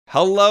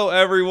Hello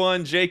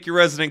everyone, Jake, your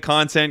resident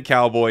content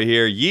cowboy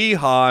here.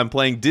 Yeehaw, I'm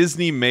playing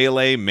Disney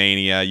Melee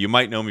Mania. You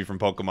might know me from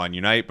Pokemon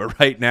Unite, but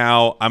right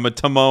now I'm a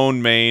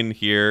Timon main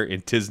here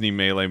in Disney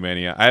Melee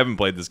Mania. I haven't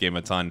played this game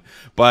a ton,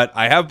 but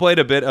I have played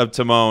a bit of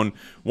Timon.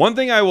 One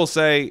thing I will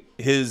say,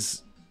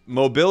 his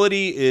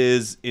mobility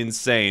is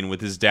insane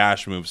with his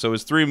dash move. So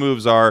his three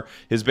moves are,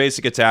 his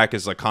basic attack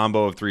is a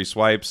combo of 3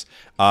 swipes.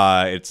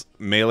 It's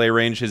melee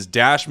range. His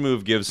dash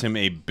move gives him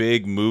a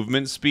big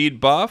movement speed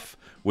buff,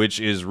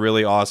 which is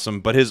really awesome.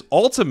 But his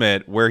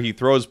ultimate, where he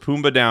throws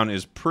Pumbaa down,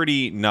 is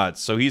pretty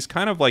nuts. So he's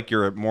kind of like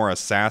your more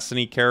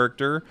assassin-y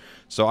character.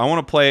 So I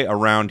want to play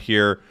around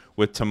here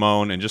with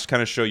Timon and just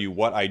kind of show you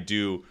what I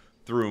do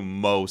through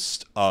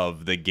most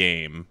of the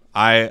game.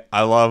 I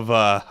love,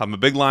 I'm a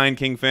big Lion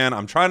King fan.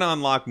 I'm trying to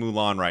unlock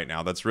Mulan right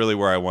now. That's really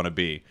where I want to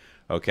be,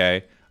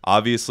 okay?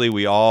 Obviously,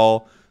 we're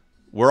all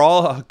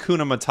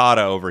Hakuna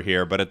Matata over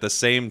here, but at the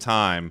same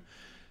time,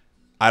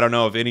 I don't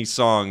know if any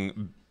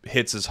song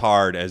hits as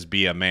hard as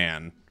Be a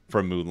Man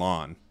from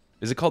Mulan.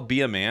 Is it called Be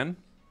a Man?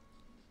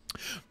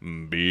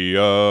 Be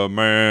a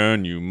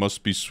man, you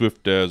must be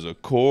swift as a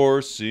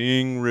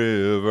coursing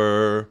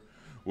river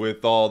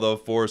with all the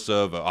force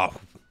of... Oh,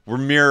 we're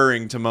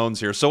mirroring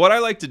Timon's here. So what I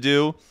like to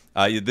do,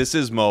 this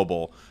is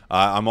mobile.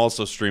 I'm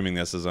also streaming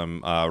this as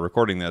I'm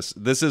recording this.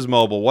 This is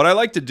mobile. What I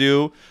like to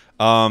do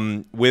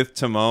with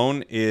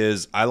Timon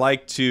is I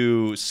like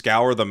to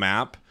scour the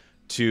map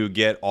to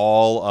get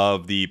all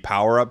of the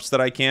power-ups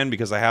that I can,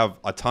 because I have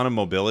a ton of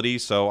mobility.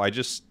 So I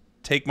just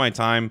take my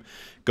time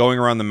going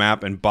around the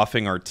map and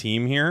buffing our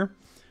team here,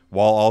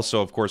 while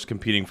also, of course,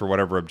 competing for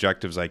whatever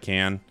objectives I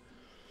can.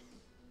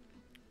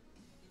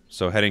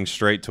 So heading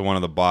straight to one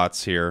of the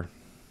bots here.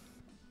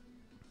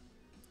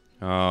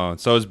 Oh,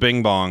 so is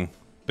Bing Bong.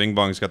 Bing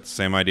Bong's got the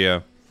same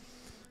idea.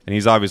 And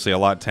he's obviously a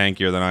lot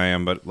tankier than I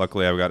am, but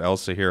luckily I've got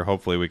Elsa here.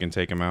 Hopefully we can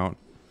take him out.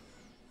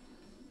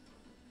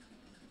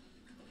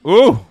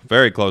 Ooh,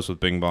 very close with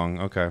Bing Bong.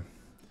 Okay.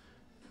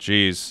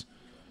 Jeez.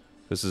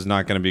 This is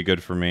not going to be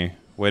good for me.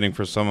 Waiting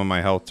for some of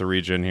my health to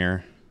regen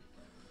here.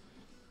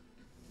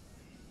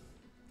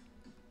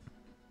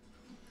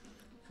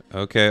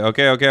 Okay.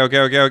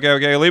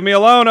 Leave me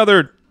alone,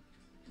 other...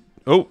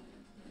 Oh.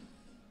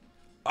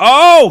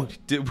 Oh!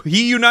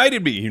 He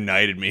united me.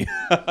 United me.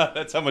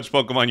 That's how much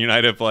Pokemon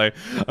Unite I play.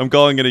 I'm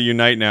calling it a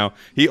Unite now.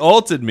 He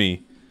ulted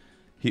me.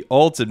 He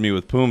ulted me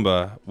with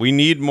Pumbaa. We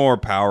need more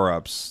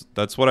power-ups.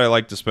 That's what I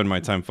like to spend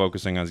my time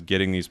focusing on, is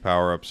getting these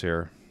power-ups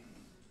here.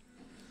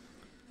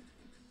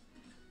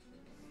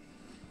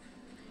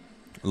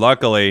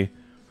 Luckily,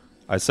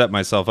 I set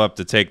myself up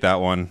to take that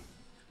one.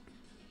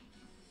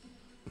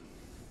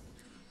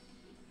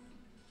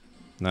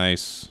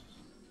 Nice.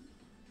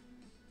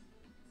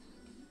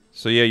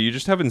 So yeah, you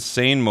just have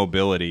insane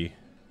mobility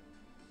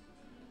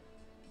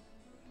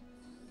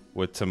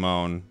with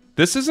Timon.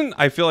 This isn't,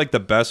 I feel like,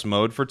 the best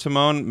mode for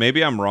Timon.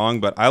 Maybe I'm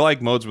wrong, but I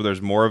like modes where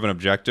there's more of an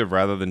objective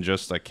rather than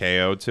just a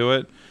KO to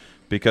it,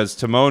 because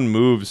Timon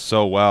moves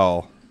so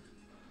well.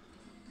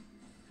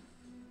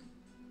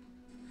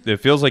 It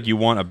feels like you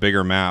want a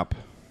bigger map.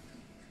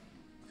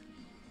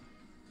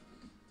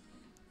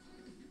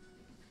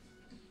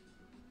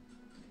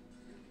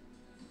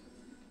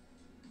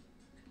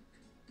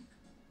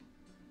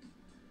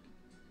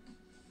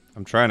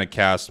 I'm trying to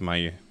cast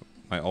my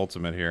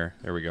ultimate here.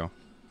 There we go.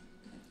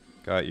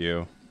 Got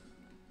you.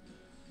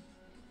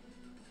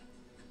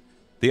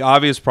 The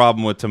obvious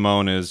problem with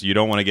Timon is you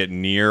don't want to get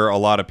near a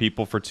lot of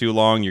people for too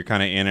long. You're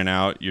kind of in and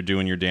out. You're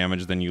doing your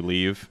damage, then you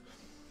leave.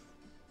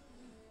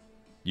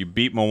 You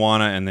beat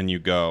Moana, and then you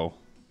go.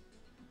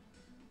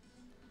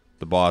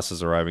 The boss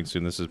is arriving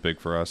soon. This is big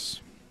for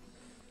us.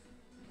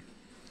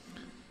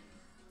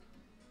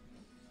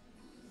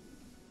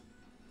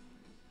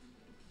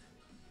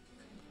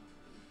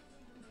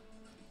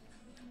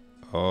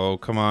 Oh,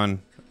 come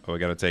on. Oh, we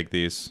gotta take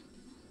these.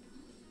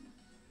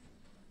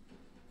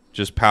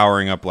 Just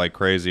powering up like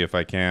crazy if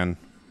I can.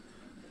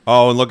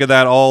 Oh, and look at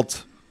that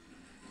ult.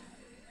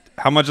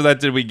 How much of that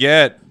did we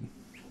get?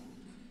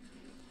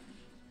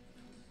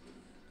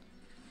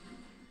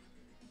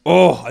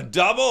 Oh, a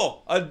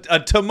double!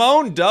 A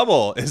Timon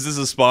double! Is this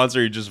a sponsor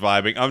or are you just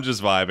vibing? I'm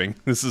just vibing.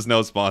 This is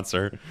no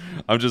sponsor.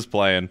 I'm just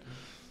playing.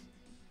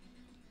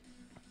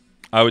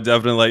 I would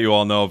definitely let you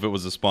all know if it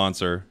was a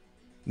sponsor.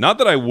 Not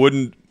that I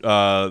wouldn't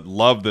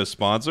love this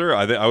sponsor.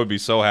 I would be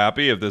so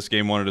happy if this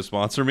game wanted to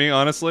sponsor me,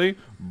 honestly.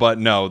 But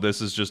no,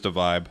 this is just a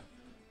vibe.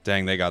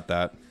 Dang, they got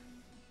that.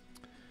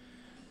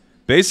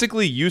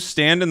 Basically, you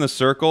stand in the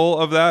circle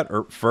of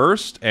that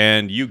first,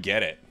 and you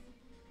get it.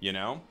 You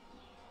know?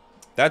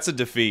 That's a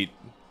defeat.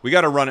 We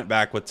got to run it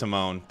back with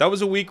Timon. That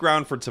was a weak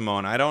round for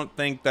Timon. I don't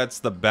think that's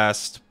the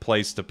best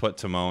place to put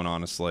Timon,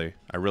 honestly.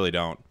 I really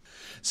don't.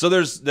 So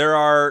there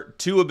are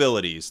two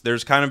abilities.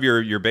 There's kind of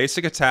your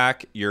basic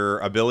attack, your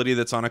ability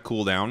that's on a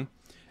cooldown,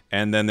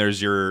 and then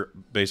there's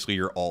basically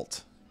your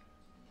ult.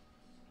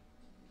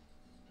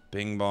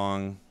 Bing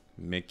Bong,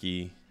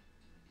 Mickey,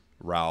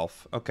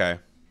 Ralph. Okay.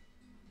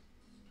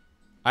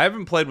 I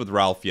haven't played with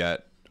Ralph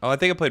yet. Oh, I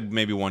think I played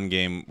maybe one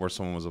game where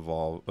someone was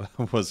evolved.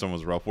 Someone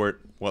was rough. What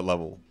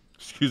level?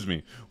 Excuse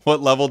me. What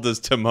level does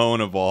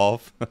Timon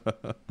evolve?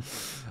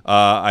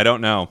 I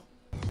don't know.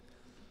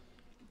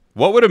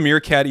 What would a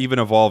meerkat even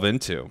evolve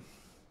into?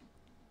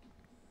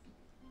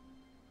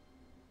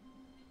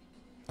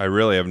 I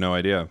really have no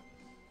idea.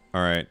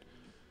 All right.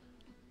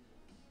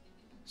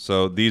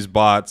 So these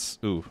bots,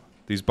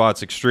 these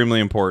bots extremely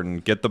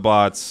important. Get the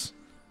bots,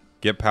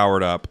 get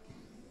powered up.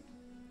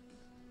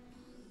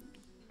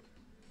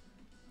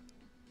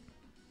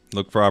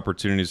 Look for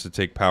opportunities to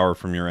take power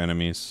from your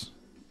enemies.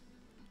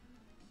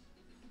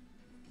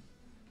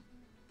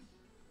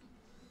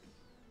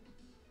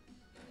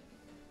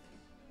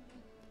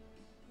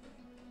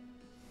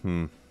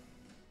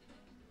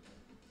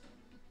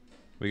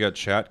 We got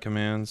chat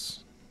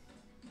commands.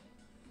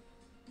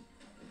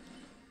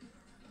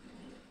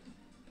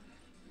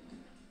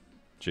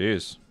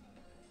 Jeez.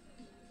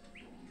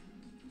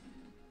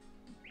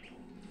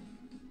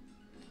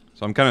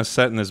 So I'm kind of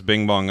setting this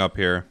bing bong up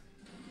here.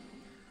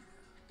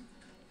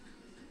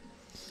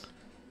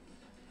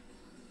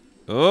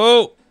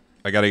 Oh!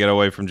 I gotta get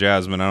away from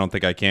Jasmine. I don't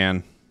think I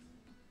can.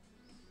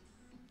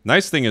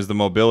 Nice thing is the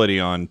mobility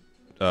on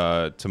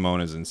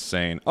Timon is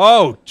insane.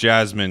 Oh!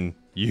 Jasmine,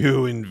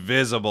 you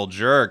invisible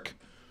jerk.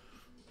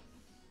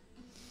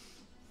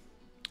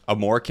 A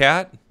more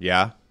cat?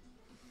 Yeah.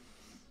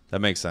 That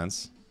makes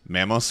sense.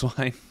 Mammo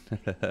swine?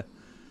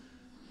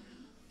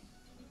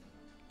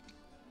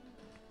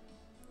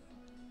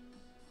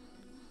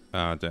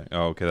 Oh, dang.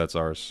 Oh, okay, that's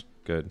ours.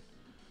 Good.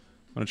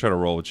 I'm gonna try to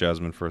roll with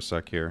Jasmine for a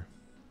sec here.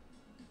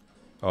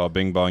 Oh,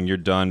 Bing Bong, you're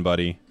done,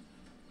 buddy.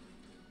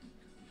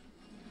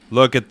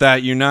 Look at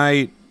that,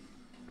 Unite!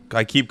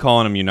 I keep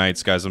calling him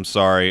Unites, guys. I'm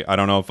sorry. I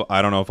don't know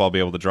if I'll be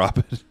able to drop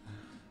it.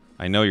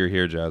 I know you're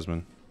here,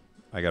 Jasmine.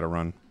 I gotta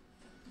run.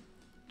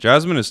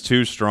 Jasmine is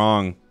too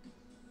strong.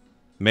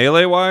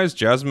 Melee-wise,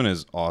 Jasmine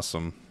is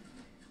awesome.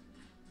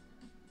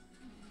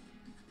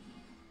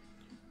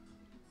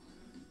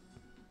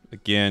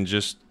 Again,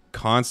 just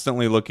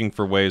constantly looking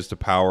for ways to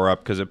power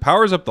up, because it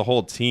powers up the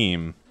whole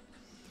team.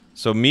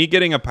 So me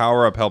getting a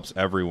power-up helps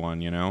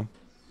everyone, you know?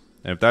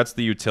 And if that's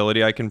the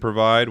utility I can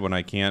provide when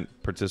I can't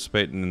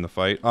participate in the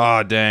fight...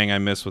 Ah, dang, I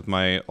missed with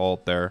my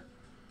ult there.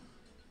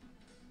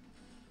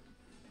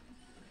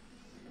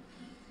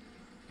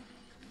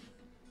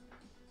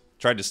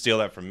 Tried to steal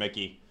that from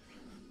Mickey.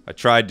 I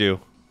tried to.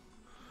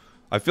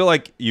 I feel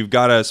like you've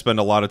got to spend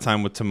a lot of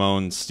time with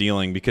Timon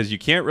stealing, because you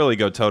can't really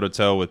go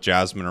toe-to-toe with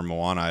Jasmine or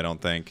Moana, I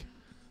don't think.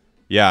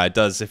 Yeah, it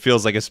does. It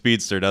feels like a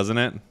speedster, doesn't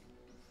it?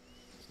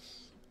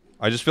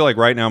 I just feel like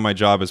right now my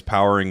job is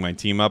powering my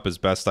team up as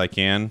best I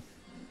can.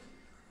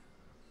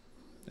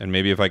 And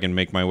maybe if I can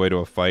make my way to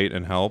a fight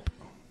and help.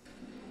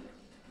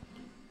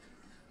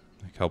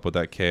 Like help with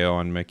that KO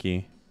on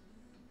Mickey.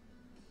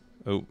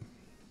 Oh.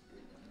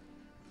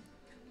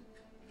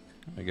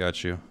 I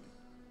got you.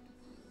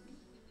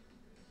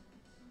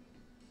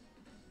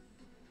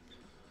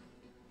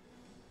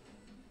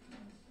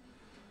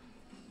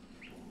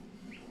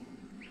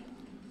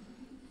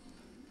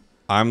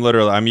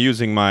 I'm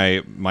using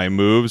my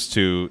moves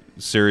to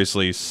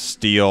seriously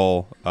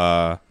steal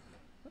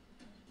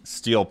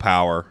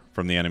power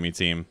from the enemy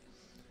team.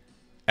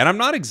 And I'm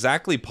not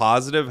exactly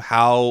positive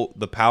how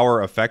the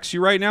power affects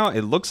you right now.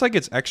 It looks like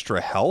it's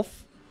extra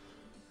health,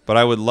 but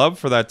I would love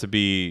for that to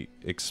be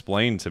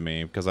explained to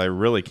me, because I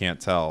really can't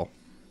tell.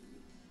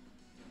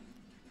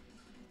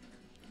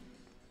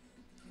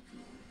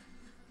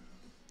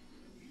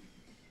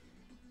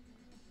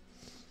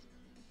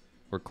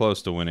 We're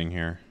close to winning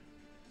here.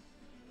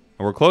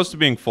 And we're close to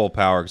being full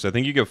power, because I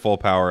think you get full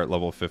power at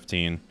level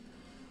 15.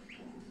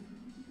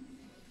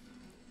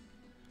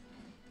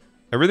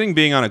 Everything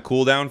being on a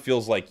cooldown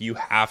feels like you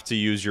have to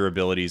use your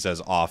abilities as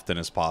often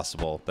as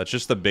possible. That's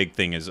just the big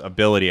thing, is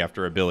ability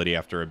after ability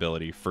after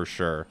ability, for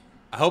sure.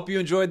 I hope you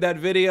enjoyed that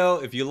video.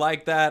 If you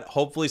like that,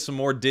 hopefully some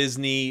more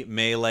Disney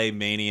Melee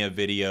Mania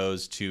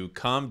videos to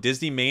come.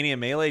 Disney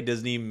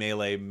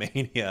Melee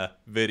Mania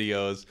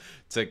videos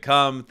to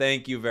come.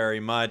 Thank you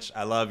very much.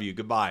 I love you.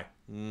 Goodbye.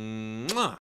 Mwah.